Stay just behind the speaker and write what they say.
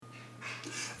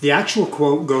The actual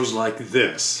quote goes like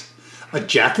this: "A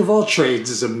jack of all trades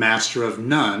is a master of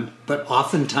none, but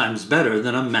oftentimes better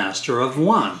than a master of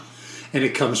one." And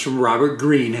it comes from Robert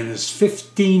Greene in his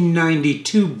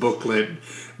 1592 booklet,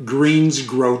 Greene's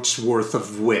Groats-Worth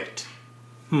of Wit.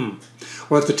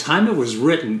 Well, at the time it was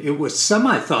written, it was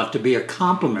semi-thought to be a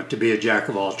compliment to be a jack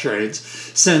of all trades.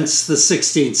 Since the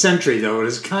 16th century, though, it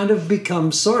has kind of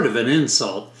become sort of an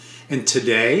insult. And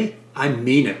today, I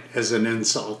mean it as an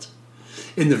insult.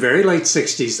 In the very late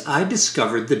 60s, I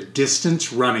discovered the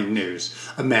Distance Running News,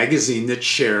 a magazine that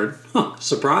shared,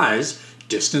 surprise,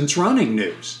 distance running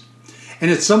news. And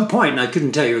at some point, and I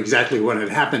couldn't tell you exactly when it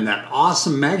happened, that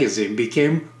awesome magazine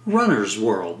became Runner's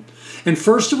World. And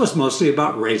first it was mostly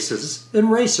about races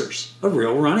and racers, a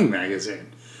real running magazine.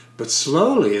 But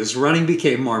slowly, as running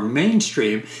became more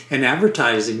mainstream and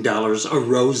advertising dollars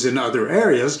arose in other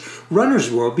areas,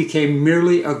 Runner's World became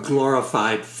merely a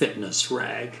glorified fitness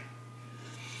rag.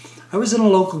 I was in a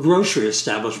local grocery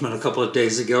establishment a couple of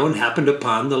days ago and happened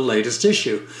upon the latest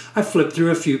issue. I flipped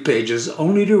through a few pages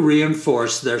only to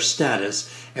reinforce their status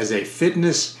as a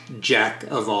fitness jack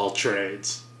of all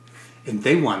trades. And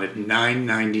they wanted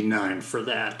 $9.99 for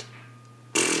that.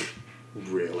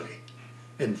 Really?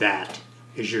 And that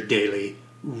is your daily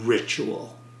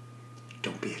ritual.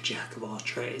 Don't be a jack of all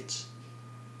trades.